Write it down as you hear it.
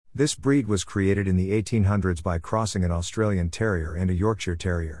This breed was created in the 1800s by crossing an Australian Terrier and a Yorkshire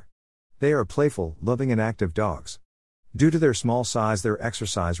Terrier. They are playful, loving and active dogs. Due to their small size, their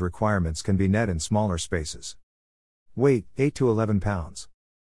exercise requirements can be met in smaller spaces. Weight, 8 to 11 pounds.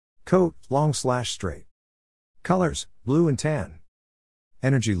 Coat, long/straight. Colors, blue and tan.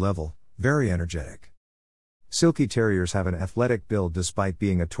 Energy level, very energetic. Silky Terriers have an athletic build despite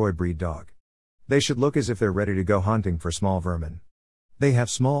being a toy breed dog. They should look as if they're ready to go hunting for small vermin. They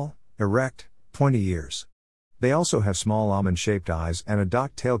have small, erect, pointy ears. They also have small almond-shaped eyes and a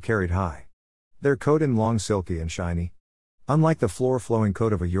docked tail carried high. Their coat is long, silky and shiny. Unlike the floor-flowing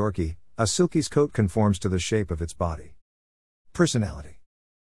coat of a Yorkie, a Silky's coat conforms to the shape of its body. Personality.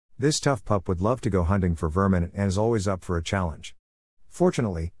 This tough pup would love to go hunting for vermin and is always up for a challenge.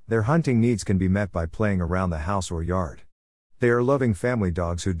 Fortunately, their hunting needs can be met by playing around the house or yard. They are loving family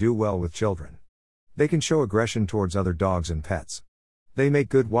dogs who do well with children. They can show aggression towards other dogs and pets. They make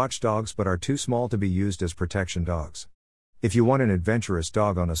good watchdogs but are too small to be used as protection dogs. If you want an adventurous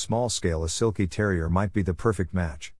dog on a small scale, a Silky Terrier might be the perfect match.